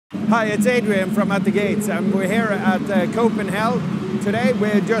Hi, it's Adrian from At the Gates, and we're here at Copenhagen today.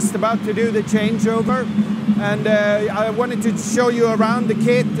 We're just about to do the changeover, and I wanted to show you around the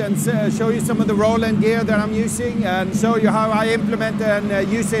kit and show you some of the Roland gear that I'm using and show you how I implement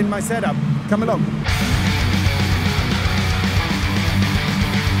and use it in my setup. Come along.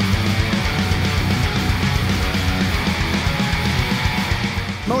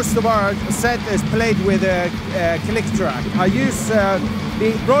 Most of our set is played with a click track. I use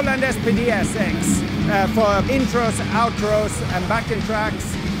the Roland spd-sx for intros, outros and backing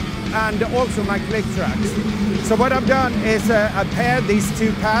tracks, and also my click tracks. So what I've done is I paired these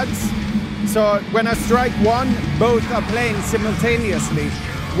two pads. So when I strike one, both are playing simultaneously.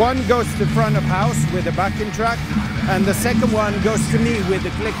 One goes to front of house with the backing track, and the second one goes to me with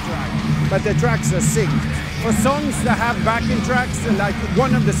the click track. But the tracks are synced. For songs that have backing tracks, like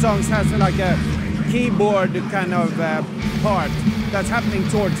one of the songs has like a keyboard kind of part that's happening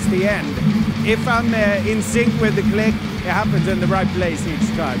towards the end. If I'm in sync with the click, it happens in the right place each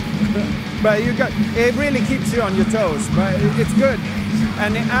time. But it really keeps you on your toes, but it's good.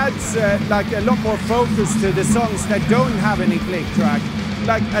 And it adds like a lot more focus to the songs that don't have any click track.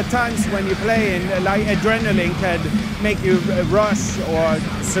 Like at times when you're playing, like adrenaline can make you rush or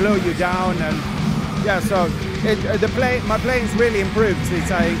slow you down, and yeah, so my playing's really improved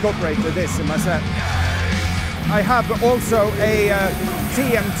since I incorporated this in my set. I have also a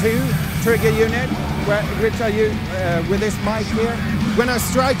TM2 trigger unit, which I use with this mic here. When I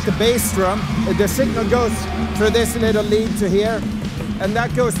strike the bass drum, the signal goes through this little lead to here, and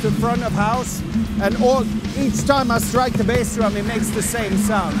that goes to front of house. And each time I strike the bass drum, it makes the same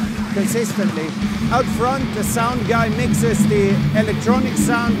sound consistently. Out front, the sound guy mixes the electronic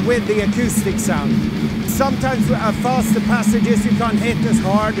sound with the acoustic sound. Sometimes at faster passages you can't hit as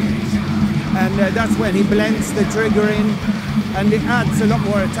hard, and that's when he blends the trigger in, and it adds a lot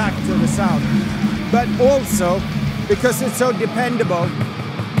more attack to the sound. But also, because it's so dependable,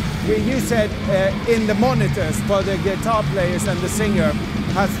 we use it in the monitors for the guitar players, and the singer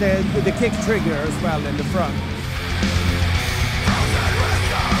has the kick trigger as well in the front.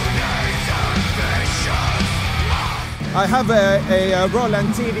 I have a Roland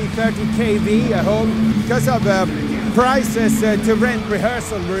TD30KV at home. Because of prices to rent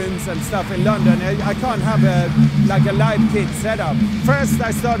rehearsal rooms and stuff in London, I can't have like a live kit setup. First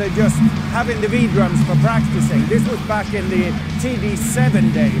I started just having the V-drums for practicing. This was back in the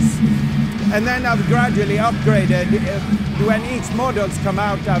TD7 days. And then I've gradually upgraded. When each model's come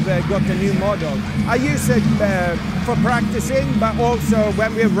out, I've got a new model. I use it for practicing, but also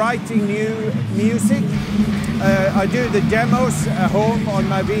when we're writing new music. I do the demos at home on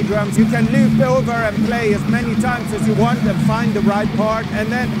my V-drums. You can loop over and play as many times as you want and find the right part.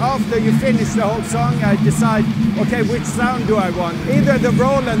 And then after you finish the whole song, I decide, okay, which sound do I want? Either the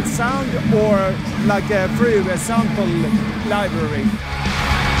Roland sound or like through a sample library.